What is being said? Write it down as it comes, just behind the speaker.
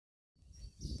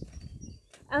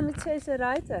aan met Cesar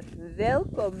Ruiter.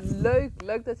 Welkom,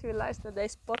 leuk dat je weer luistert naar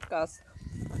deze podcast.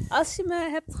 Als je me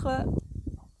hebt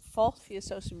gevolgd via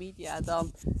social media,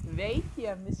 dan weet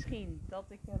je misschien dat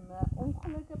ik een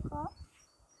ongeluk heb gehad.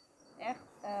 Echt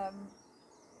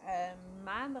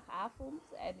maandagavond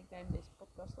en ik neem deze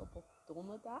podcast op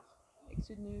donderdag. Ik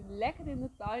zit nu lekker in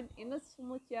de tuin, in het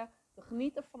zonnetje, te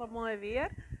genieten van het mooie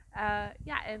weer.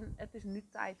 En het is nu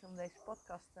tijd om deze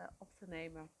podcast op te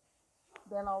nemen. Ik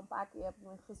ben al een paar keer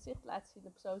mijn gezicht laten zien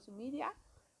op social media.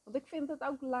 Want ik vind het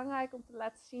ook belangrijk om te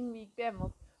laten zien wie ik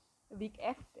ben. Wie ik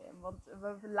echt ben. Want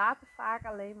we laten vaak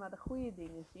alleen maar de goede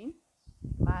dingen zien.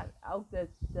 Maar ook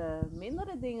de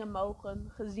mindere dingen mogen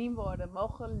gezien worden.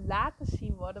 Mogen laten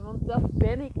zien worden. Want dat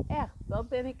ben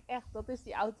ik echt. Dat is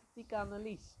die authentieke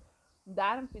analyse.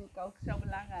 Daarom vind ik ook zo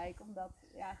belangrijk om dat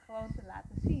gewoon te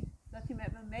laten zien. Dat je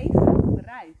met me meegaat op de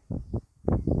reis.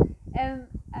 En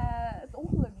het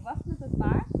ongeluk was met het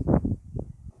paard.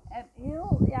 En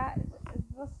het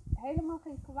was helemaal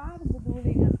geen kwade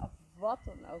bedoelingen of wat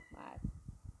dan ook maar.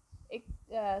 Ik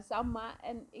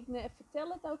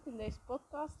vertel het ook in deze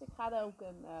podcast. Ik ga daar ook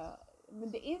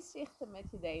de inzichten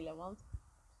met je delen. Want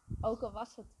ook al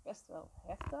was het best wel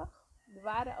heftig, er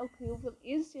waren ook heel veel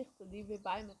inzichten die weer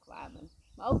bij me kwamen.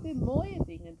 Maar ook weer mooie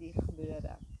dingen die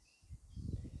gebeurden.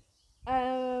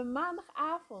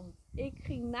 Maandagavond, ik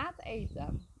ging na het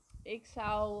eten. Ik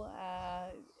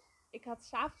had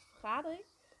 's avonds vergadering.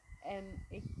 En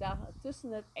ik dacht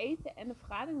tussen het eten en de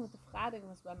vergadering, want de vergadering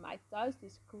was bij mij thuis,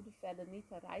 dus ik hoefde verder niet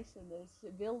te reizen. Dus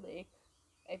wilde ik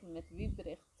even met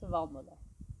Wiebrich te wandelen.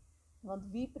 Want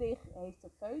Wiebrich heeft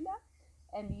een veulen.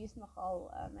 En die is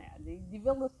nogal, die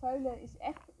wilde veulen is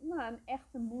echt een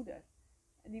echte moeder.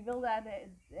 En die wil daar de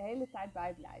hele tijd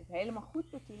bij blijven. Helemaal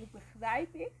goed natuurlijk,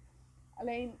 begrijp ik.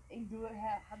 Alleen, ik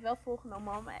had wel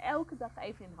voorgenomen om me elke dag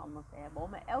even in handen te hebben. Om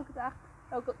me elke dag,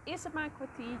 ook al is het maar een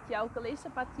kwartiertje, ook al is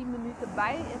het maar 10 minuten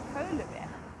bij het veulenweg.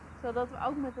 Zodat we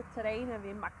ook met het trainen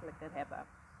weer makkelijker hebben.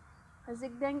 Dus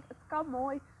ik denk, het kan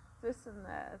mooi tussen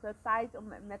de tijd om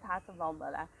met haar te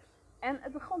wandelen. En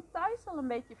het begon thuis al een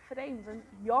beetje vreemd. Want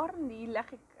Jorn, die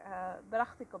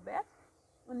bracht ik op bed.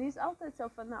 En die is altijd zo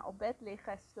van, op bed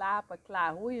liggen, slapen,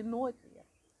 klaar. Hoor je nooit weer.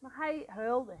 Maar hij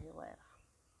huilde heel erg.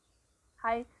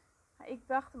 Ik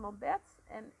bracht hem op bed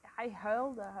en hij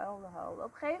huilde. Op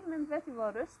een gegeven moment werd hij wel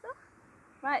rustig.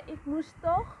 Maar ik moest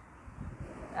toch,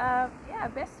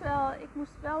 ik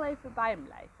moest wel even bij hem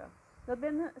blijven. Dat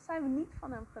zijn we niet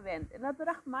van hem gewend. En dat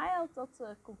bracht mij al tot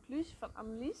de conclusie van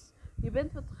Annelies, je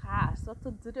bent wat gehaast, wat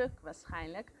te druk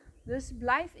waarschijnlijk. Dus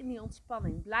blijf in die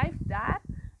ontspanning, blijf daar.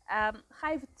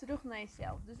 Ga even terug naar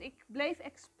jezelf. Dus ik bleef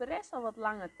expres al wat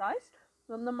langer thuis.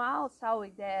 Want normaal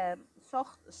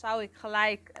zou ik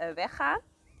gelijk weggaan.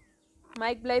 Maar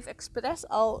ik bleef expres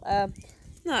al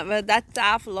de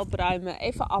tafel opruimen,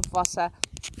 even afwassen.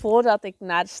 Voordat ik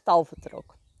naar de stal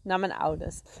vertrok. Naar mijn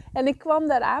ouders. En ik kwam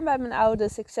daar aan bij mijn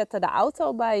ouders. Ik zette de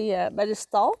auto bij de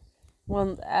stal.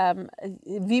 Want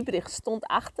Wiebrich stond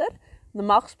achter.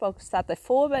 Normaal gesproken staat hij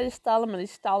voor bij de stallen. Maar die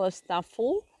stallen staan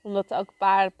vol. Omdat er ook een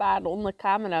paar paarden onder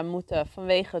camera moeten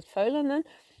vanwege het veulenen.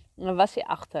 En dan was hij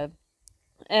achter.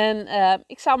 En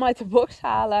ik zou hem uit de box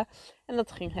halen. En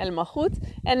dat ging helemaal goed.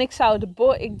 En ik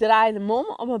draaide hem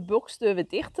om mijn boxdeur weer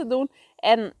dicht te doen.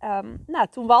 En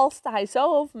toen walste hij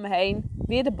zo over me heen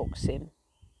weer de box in.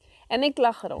 En ik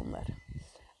lag eronder.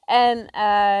 En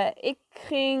ik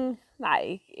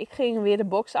ging weer de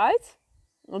box uit.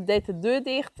 Ik deed de deur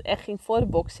dicht en ging voor de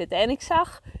box zitten. En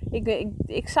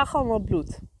ik zag allemaal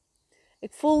bloed.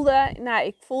 Ik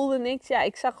voelde niks. Ja,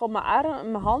 ik zag op mijn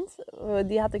arm, mijn hand,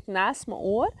 die had ik naast mijn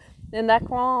oor. En daar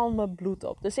kwam al mijn bloed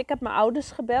op. Dus ik heb mijn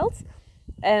ouders gebeld.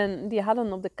 En die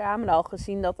hadden op de camera al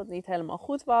gezien dat het niet helemaal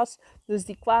goed was. Dus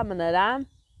die kwamen eraan.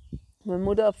 Mijn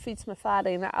moeder op fiets, mijn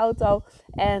vader in de auto.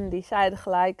 En die zeiden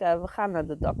gelijk, we gaan naar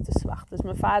de dokterswacht. Dus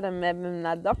mijn vader met me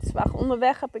naar de dokterswacht.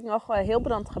 Onderweg heb ik nog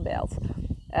Hilbrand gebeld.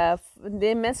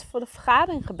 De mensen voor de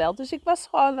vergadering gebeld. Dus ik was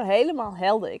gewoon helemaal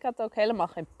helder. Ik had ook helemaal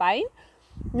geen pijn.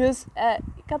 Dus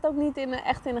ik had ook niet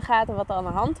echt in de gaten wat er aan de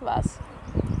hand was.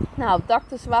 Nou, op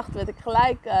dokterswacht werd ik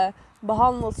gelijk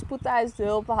behandeld. Spoedeisende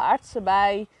hulp, artsen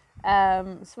bij.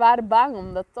 Ze waren bang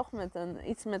omdat het toch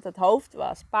iets met het hoofd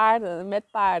was.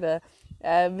 Met paarden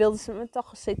wilden ze me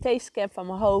toch een CT-scan van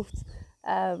mijn hoofd.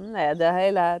 De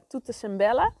hele toeters en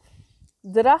bellen.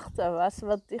 Drachten was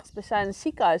wat dichtstbijzijnde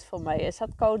ziekenhuis voor mij is.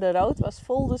 Het code rood, was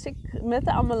vol, dus ik met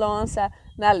de ambulance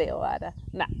naar Leeuwarden.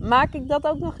 Nou, maak ik dat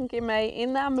ook nog een keer mee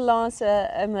in de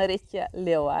ambulance een ritje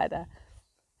Leeuwarden.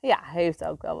 Ja, heeft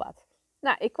ook wel wat.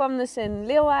 Nou, ik kwam dus in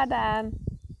Leeuwarden aan.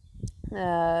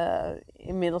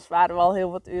 Inmiddels waren we al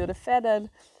heel wat uren verder.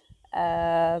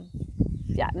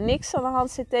 niks aan de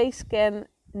hand, CT-scan,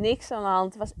 niks aan de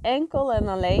hand. Het was enkel en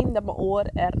alleen dat mijn oor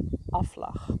eraf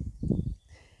lag.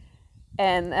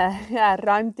 En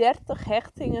ruim 30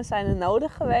 hechtingen zijn er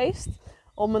nodig geweest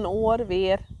om mijn oor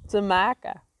weer te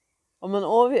maken. Om mijn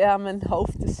oor weer aan mijn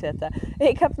hoofd te zetten.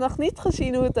 Ik heb nog niet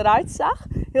gezien hoe het eruit zag.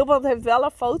 Hilbert heeft wel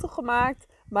een foto gemaakt.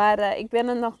 Maar ik ben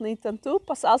er nog niet aan toe.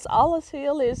 Pas als alles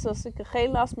heel is, als ik er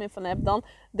geen last meer van heb, dan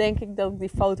denk ik dat ik die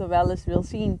foto wel eens wil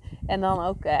zien. En dan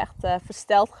ook echt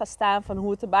versteld ga staan van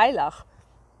hoe het erbij lag.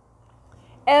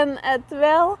 En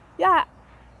terwijl,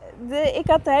 ik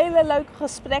had hele leuke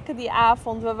gesprekken die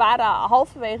avond. We waren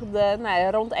halverwege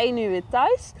rond 1 uur weer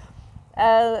thuis.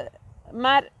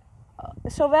 Maar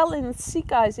zowel in het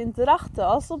ziekenhuis in Drachten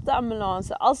als op de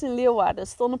ambulance als in Leeuwarden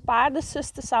stonden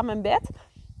paardenzusters aan mijn bed.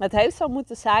 Het heeft zo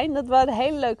moeten zijn. Dat waren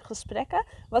hele leuke gesprekken.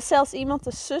 Er was zelfs iemand,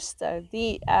 een zuster,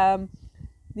 die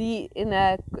in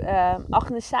de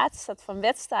organisatie staat van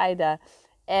wedstrijden.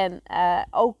 En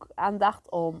ook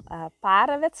aandacht om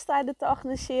paardenwedstrijden te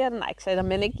organiseren. Nou, ik zei, dan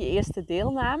ben ik je eerste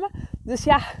deelname. Dus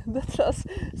ja, dat was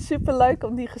super leuk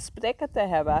om die gesprekken te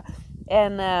hebben.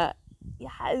 En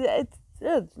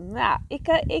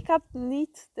ik had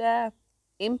niet de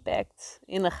impact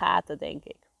in de gaten, denk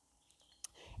ik.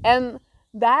 En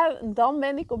dan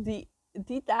ben ik op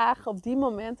die dagen, op die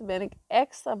momenten ben ik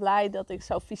extra blij dat ik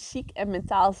zo fysiek en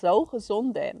mentaal zo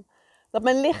gezond ben. Dat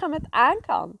mijn lichaam het aan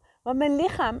kan. Want mijn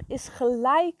lichaam is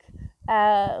gelijk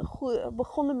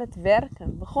begonnen met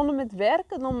werken. Begonnen met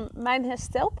werken om mijn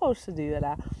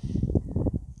herstelprocedure.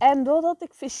 En doordat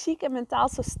ik fysiek en mentaal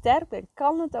zo sterk ben,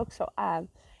 kan het ook zo aan.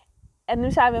 En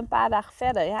nu zijn we een paar dagen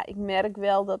verder. Ja, ik merk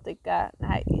wel dat ik...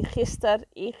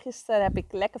 Eergisteren heb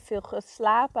ik lekker veel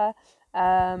geslapen.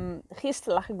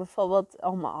 Gisteren lag ik bijvoorbeeld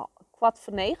om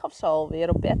 8:45 of zo weer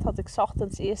op bed. Had ik 's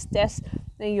ochtends eerst Tess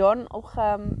en Jorn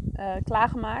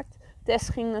klaargemaakt. Tess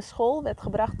ging naar school, werd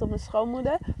gebracht door mijn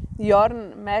schoonmoeder.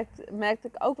 Jorn merkte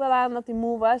ik ook wel aan dat hij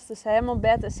moe was. Dus helemaal op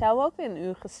bed en zelf ook weer een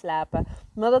uur geslapen.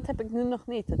 Maar dat heb ik nu nog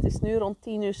niet. Het is nu rond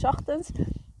 10 uur 's ochtends.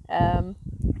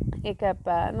 Ik heb,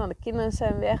 de kinderen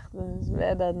zijn weg. Dus we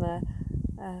werden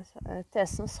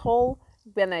Tess naar school.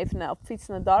 Ik ben even op fiets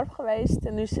naar het dorp geweest.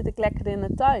 En nu zit ik lekker in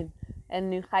de tuin. En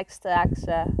nu ga ik straks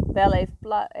wel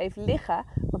even liggen.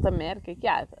 Want dan merk ik,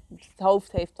 het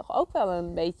hoofd heeft toch ook wel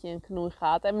een beetje een knoei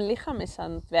gehad. En mijn lichaam is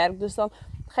aan het werk. Dus dan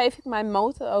geef ik mijn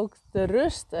motor ook de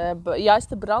rust. Juist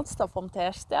de brandstof om te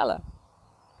herstellen.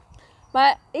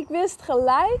 Maar ik wist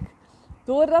gelijk,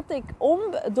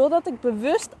 doordat ik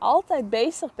bewust altijd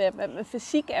bezig ben met mijn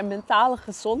fysieke en mentale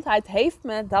gezondheid, heeft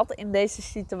me dat in deze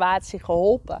situatie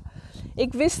geholpen.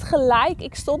 Ik wist gelijk,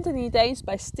 ik stond er niet eens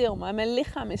bij stil, maar mijn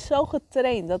lichaam is zo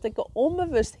getraind dat ik er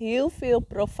onbewust heel veel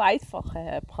profijt van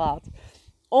heb gehad.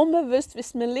 Onbewust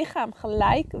wist mijn lichaam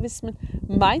gelijk, wist mijn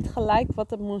mind gelijk wat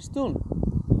het moest doen.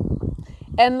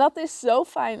 En dat is zo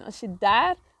fijn als je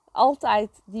daar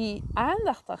altijd die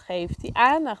aandacht aan geeft. Die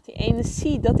aandacht, die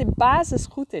energie, dat die basis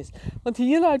goed is. Want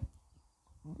hieruit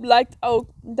blijkt ook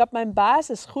dat mijn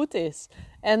basis goed is.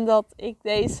 En dat ik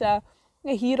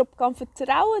hierop kan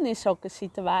vertrouwen in zulke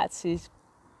situaties.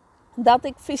 Dat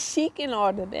ik fysiek in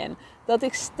orde ben. Dat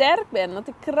ik sterk ben. Dat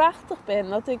ik krachtig ben.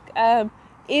 Dat ik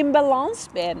in balans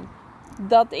ben.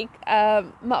 Dat ik,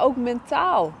 maar ook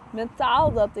mentaal.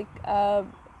 Mentaal dat ik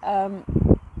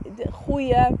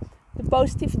de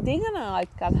positieve dingen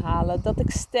eruit kan halen.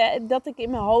 Dat ik in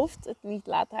mijn hoofd het niet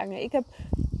laat hangen. Ik heb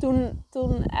toen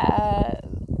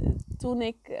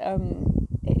ik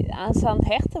aan ze aan het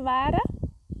hechten waren,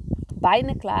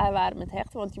 bijna klaar waren met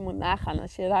hechten, want je moet nagaan,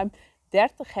 als je ruim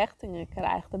 30 hechtingen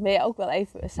krijgt, dan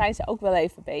zijn ze ook wel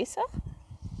even bezig.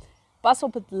 Pas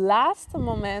op het laatste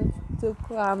moment toen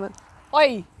kwamen...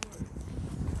 Hoi!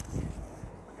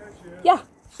 Ja,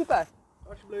 super.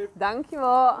 Alsjeblieft.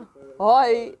 Dankjewel.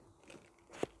 Hoi.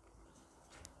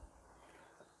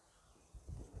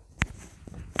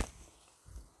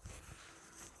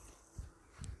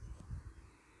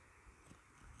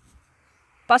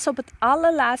 Pas op het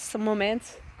allerlaatste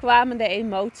moment kwamen de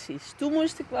emoties. Toen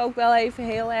moest ik ook wel even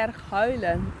heel erg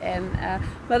huilen.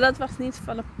 Maar dat was niet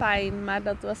van de pijn, maar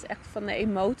dat was echt van de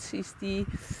emoties die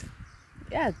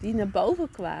naar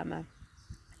boven kwamen.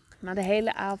 Maar de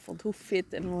hele avond, hoe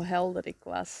fit en hoe helder ik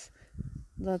was.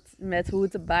 Met hoe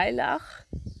het erbij lag,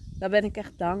 daar ben ik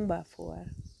echt dankbaar voor.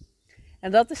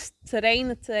 En dat is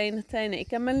trainen. Ik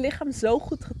heb mijn lichaam zo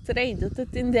goed getraind dat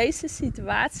het in deze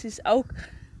situaties ook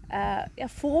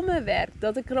voor me werkt.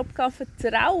 Dat ik erop kan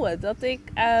vertrouwen.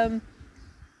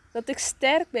 Dat ik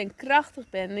sterk ben, krachtig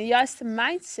ben. De juiste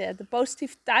mindset, de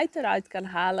positiviteit eruit kan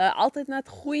halen. Altijd naar het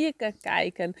goede kan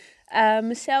kijken.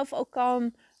 Mezelf ook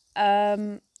kan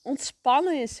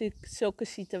ontspannen in zulke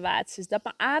situaties. Dat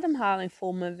mijn ademhaling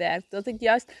voor me werkt. Dat ik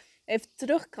juist even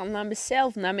terug kan naar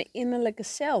mezelf, naar mijn innerlijke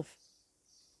zelf.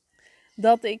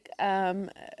 Dat ik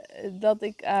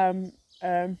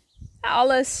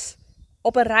alles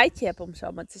op een rijtje heb, om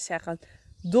zo maar te zeggen.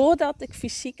 Doordat ik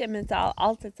fysiek en mentaal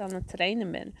altijd aan het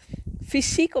trainen ben.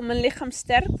 Fysiek om mijn lichaam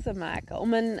sterk te maken. Om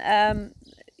mijn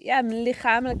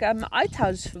lichamelijke, mijn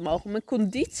uithoudingsvermogen, mijn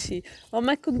conditie. Want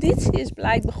mijn conditie is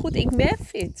blijkbaar goed. Ik ben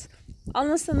fit.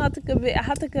 Anders dan had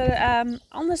ik er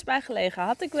anders bij gelegen.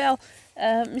 Had ik wel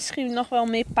misschien nog wel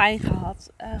meer pijn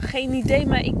gehad. Geen idee,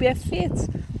 maar ik ben fit.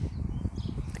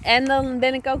 En dan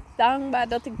ben ik ook dankbaar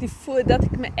dat ik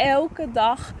me elke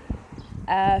dag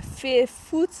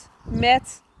voed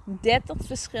met 30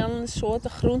 verschillende soorten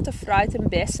groenten, fruit en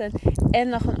bessen en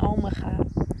nog een omega.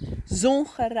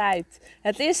 Zongerijpt.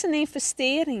 Het is een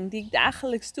investering die ik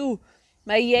dagelijks doe.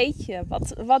 Maar jeetje,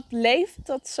 wat levert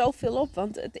dat zoveel op?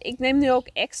 Want ik neem nu ook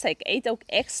extra. Ik eet ook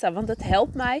extra, want het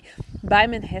helpt mij bij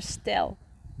mijn herstel.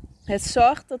 Het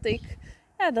zorgt dat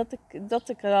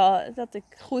ik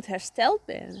goed hersteld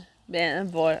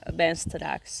ben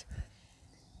straks.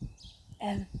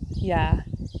 En ja,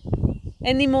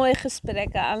 en die mooie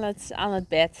gesprekken aan het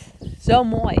bed. Zo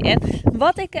mooi. En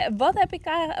wat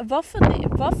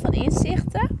voor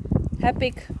inzichten heb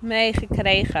ik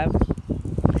meegekregen?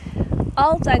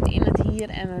 Altijd in het hier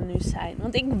en er nu zijn.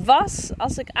 Want ik was,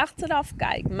 als ik achteraf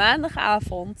kijk,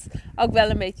 maandagavond ook wel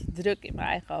een beetje druk in mijn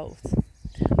eigen hoofd.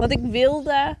 Want ik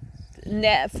wilde,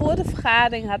 voor de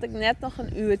vergadering had ik net nog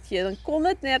een uurtje. Dan kon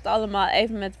het net allemaal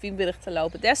even met Wiebrig te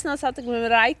lopen. Desnoods had ik mijn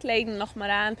rijkleding nog maar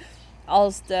aan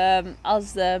als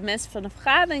de mensen van de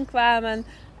vergadering kwamen.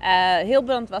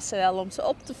 Hilbrand was er wel om ze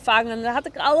op te vangen. Dat had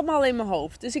ik allemaal in mijn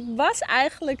hoofd. Dus ik was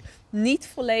eigenlijk niet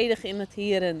volledig in het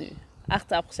hier en nu.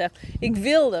 Achteraf gezegd. Ik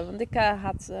wilde, want ik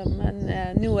had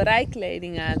mijn nieuwe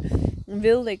rijkleding aan. Dan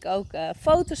wilde ik ook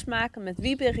foto's maken met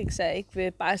Wiebrig. Ik zei,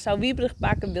 zou Wiebrig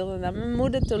pakken, wilde naar mijn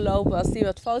moeder toe lopen als die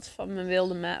wat foto's van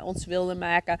me ons wilde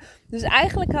maken. Dus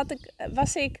eigenlijk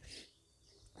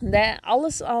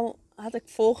had ik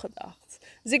voorgedacht.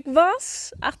 Dus ik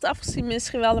was, achteraf gezien,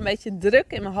 misschien wel een beetje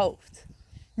druk in mijn hoofd.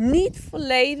 Niet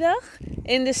volledig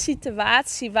in de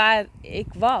situatie waar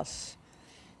ik was.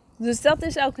 Dus dat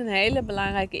is ook een hele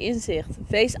belangrijke inzicht.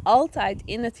 Wees altijd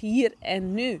in het hier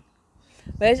en nu.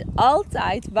 Wees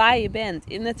altijd waar je bent,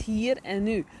 in het hier en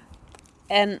nu.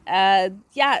 En het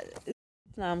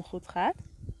naam goed gaat.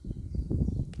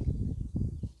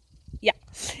 Ja,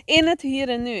 in het hier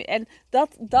en nu. En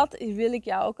dat wil ik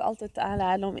jou ook altijd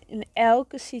aanraden, om in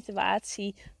elke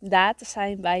situatie daar te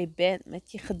zijn waar je bent.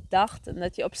 Met je gedachten,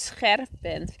 dat je op scherp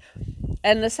bent.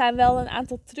 En er zijn wel een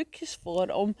aantal trucjes voor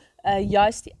om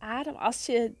juist die adem, als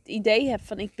je het idee hebt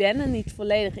van ik ben er niet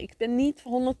volledig, ik ben niet 100%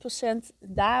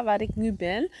 daar waar ik nu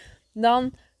ben,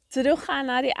 dan teruggaan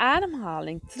naar die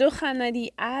ademhaling. Teruggaan naar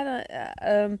die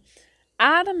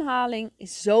ademhaling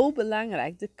is zo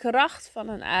belangrijk. De kracht van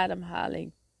een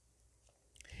ademhaling.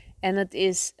 En het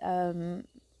is,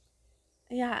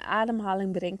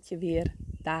 ademhaling brengt je weer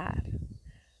daar.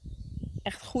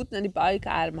 Echt goed naar die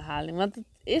buikademhaling. Want het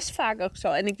is vaak ook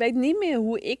zo. En ik weet niet meer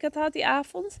hoe ik het had die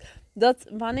avond. Dat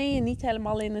wanneer je niet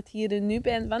helemaal in het hier en nu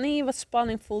bent. Wanneer je wat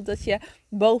spanning voelt. Dat je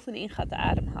bovenin gaat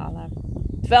ademhalen.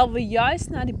 Terwijl we juist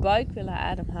naar die buik willen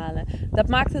ademhalen. Dat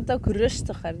maakt het ook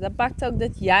rustiger. Dat maakt ook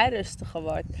dat jij rustiger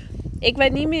wordt. Ik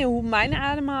weet niet meer hoe mijn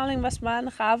ademhaling was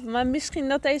maandagavond. Maar misschien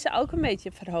dat deze ook een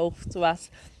beetje verhoogd was.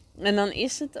 En dan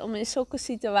is het om in zulke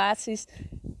situaties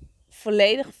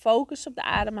volledig focus op de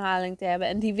ademhaling te hebben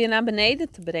en die weer naar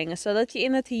beneden te brengen, zodat je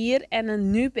in het hier en het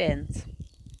nu bent.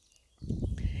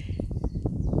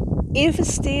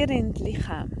 Investeer in het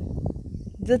lichaam.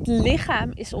 Het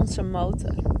lichaam is onze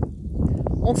motor.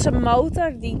 Onze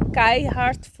motor die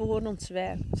keihard voor ons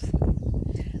werkt.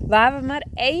 Waar we maar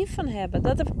één van hebben,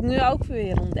 dat heb ik nu ook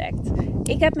weer ontdekt.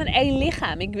 Ik heb maar één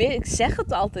lichaam. Ik zeg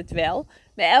het altijd wel,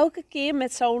 maar elke keer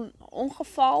met zo'n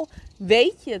ongeval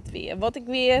weet je het weer. Word ik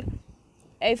weer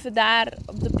even daar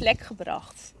op de plek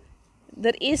gebracht.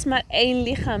 Er is maar één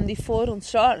lichaam die voor ons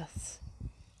zorgt.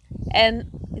 En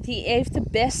die heeft de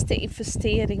beste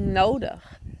investering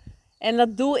nodig. En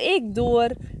dat doe ik door,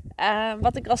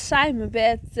 wat ik al zei, mijn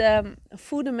bed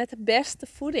voeden met de beste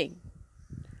voeding.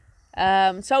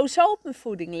 Sowieso op mijn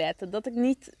voeding letten. Dat ik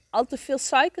niet al te veel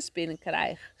suikers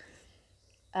binnenkrijg.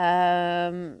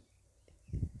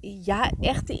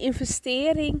 Echt die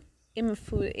investering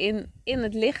in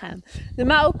het lichaam.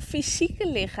 Maar ook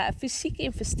fysieke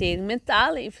investering,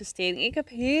 mentale investering. Ik heb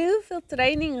heel veel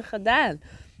trainingen gedaan.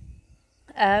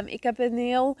 Ik heb een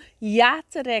heel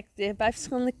jaartraject bij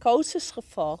verschillende coaches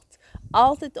gevolgd.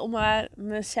 altijd om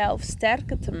mezelf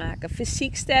sterker te maken.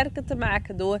 Fysiek sterker te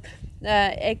maken.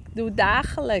 Ik doe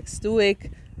dagelijks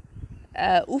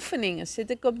oefeningen. Zit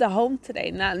ik op de home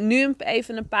train. Nou, nu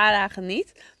even een paar dagen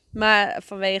niet. Maar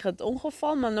vanwege het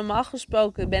ongeval. Maar normaal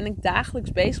gesproken ben ik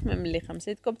dagelijks bezig met mijn lichaam.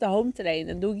 Zit ik op de home train.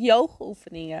 Dan doe ik yoga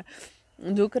oefeningen.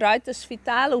 Dan doe ik Ruiters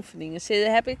Vitale oefeningen.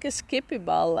 Heb ik een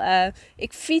skippiebal.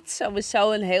 Ik fiets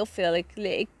sowieso heel veel.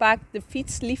 Ik pak de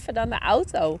fiets liever dan de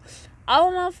auto.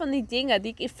 Allemaal van die dingen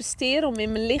die ik investeer om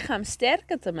in mijn lichaam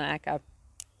sterker te maken.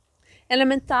 En een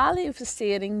mentale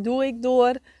investering doe ik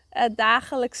door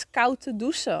dagelijks koud te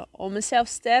douchen. Om mezelf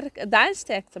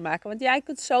sterk te maken. Want jij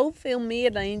kunt zoveel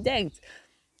meer dan je denkt.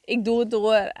 Ik doe het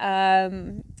door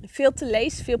veel te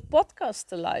lezen, veel podcasts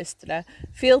te luisteren.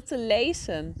 Veel te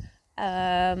lezen.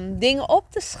 Dingen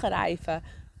op te schrijven.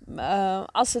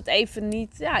 Als het even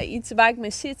niet, iets waar ik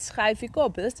mee zit, schrijf ik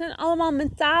op. Dat zijn allemaal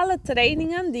mentale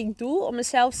trainingen die ik doe om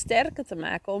mezelf sterker te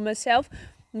maken. Om mezelf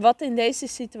wat in deze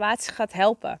situatie gaat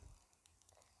helpen.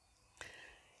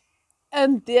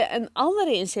 Een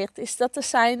andere inzicht is dat er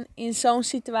zijn in zo'n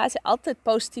situatie altijd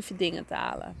positieve dingen te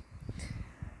halen.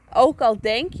 Ook al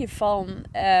denk je van,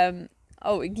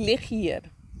 ik lig hier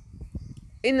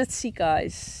in het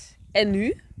ziekenhuis. En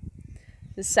nu?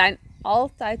 Er zijn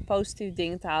altijd positieve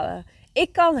dingen te halen.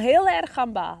 Ik kan heel erg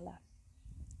gaan balen.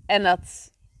 En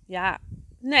dat,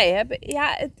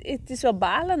 het is wel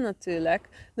balen natuurlijk.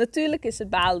 Natuurlijk is het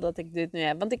balen dat ik dit nu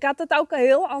heb. Want ik had het ook al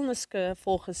heel anders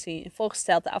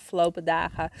voorgesteld de afgelopen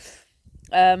dagen.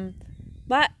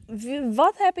 Maar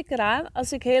wat heb ik eraan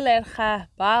als ik heel erg ga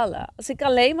balen? Als ik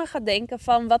alleen maar ga denken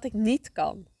van wat ik niet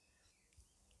kan.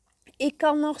 Ik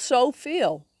kan nog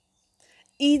zoveel.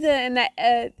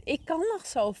 Ik kan nog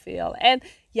zoveel. En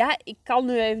ja, ik kan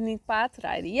nu even niet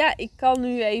paardrijden. Ja, ik kan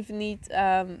nu even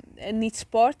niet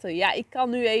sporten. Ja, ik kan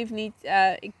nu even niet...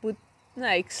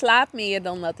 ik slaap meer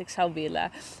dan dat ik zou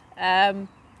willen.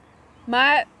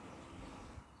 Maar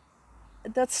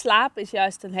dat slapen is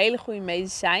juist een hele goede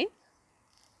medicijn.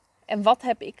 En wat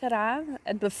heb ik eraan?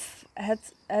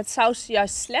 Het zou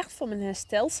juist slecht voor mijn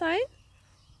herstel zijn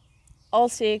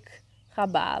als ik ga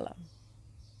balen.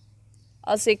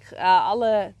 Als ik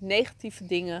alle negatieve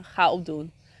dingen ga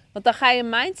opdoen. Want dan ga je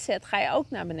mindset ook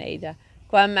naar beneden.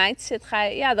 Qua mindset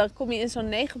dan kom je in zo'n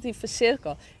negatieve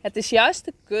cirkel. Het is juist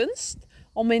de kunst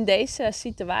om in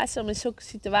zulke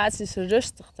situaties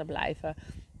rustig te blijven.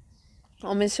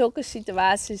 Om in zulke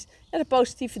situaties de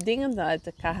positieve dingen uit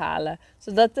te gaan halen.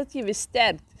 Zodat dat je weer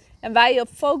sterkt. En waar je op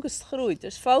focust groeit.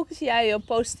 Dus focus jij je op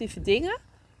positieve dingen,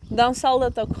 dan zal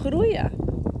dat ook groeien.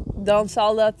 Dan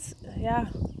zal dat,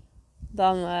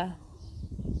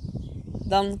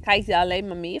 dan kijk je er alleen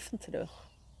maar meer van terug.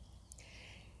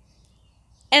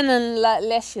 En een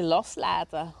lesje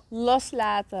loslaten.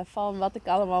 Loslaten van wat ik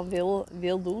allemaal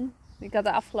wil doen. Ik had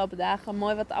de afgelopen dagen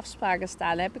mooi wat afspraken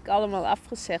staan. Dat heb ik allemaal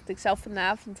afgezegd. Ik zou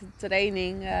vanavond een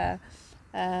training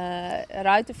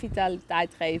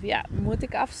ruitenvitaliteit geven. Ja, moet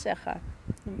ik afzeggen.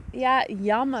 Ja,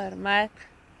 jammer. Maar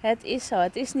het is zo.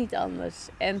 Het is niet anders.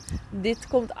 En dit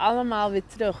komt allemaal weer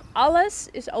terug. Alles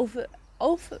is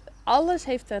alles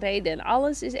heeft een reden. En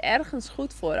alles is ergens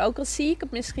goed voor. Ook al zie ik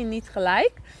het misschien niet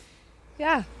gelijk.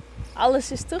 Ja,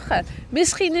 alles is terug.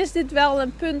 Misschien is dit wel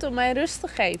een punt om mij rust te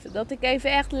geven. Dat ik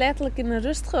even echt letterlijk in een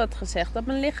rust word gezegd. Dat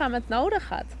mijn lichaam het nodig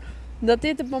had. Dat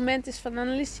dit het moment is van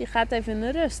Annelies, je gaat even in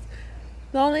de rust.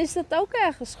 Dan is dat ook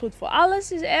ergens goed voor.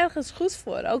 Alles is ergens goed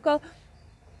voor. Ook al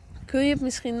kun je het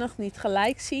misschien nog niet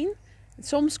gelijk zien.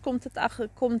 Soms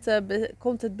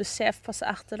komt het besef pas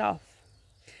achteraf.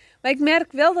 Maar ik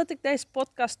merk wel dat ik deze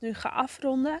podcast nu ga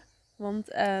afronden. Want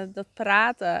dat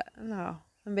praten,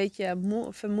 een beetje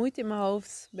vermoeid in mijn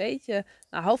hoofd. Een beetje,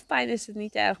 hoofdpijn is het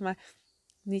niet erg, maar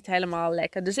niet helemaal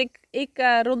lekker. Dus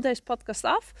ik rond deze podcast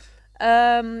af.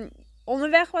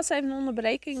 Onderweg was even een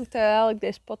onderbreking terwijl ik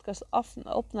deze podcast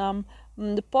opnam.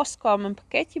 De post kwam een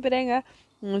pakketje brengen.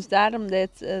 Dus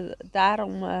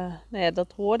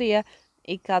dat hoorde je.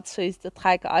 Ik had zoiets, dat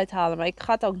ga ik uithalen. Maar ik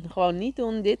ga het ook gewoon niet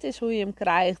doen. Dit is hoe je hem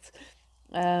krijgt.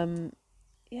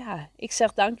 Ik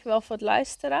zeg dankjewel voor het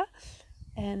luisteren.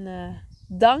 En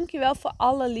dankjewel voor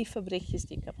alle lieve berichtjes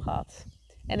die ik heb gehad.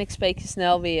 En ik spreek je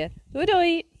snel weer. Doei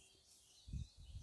doei!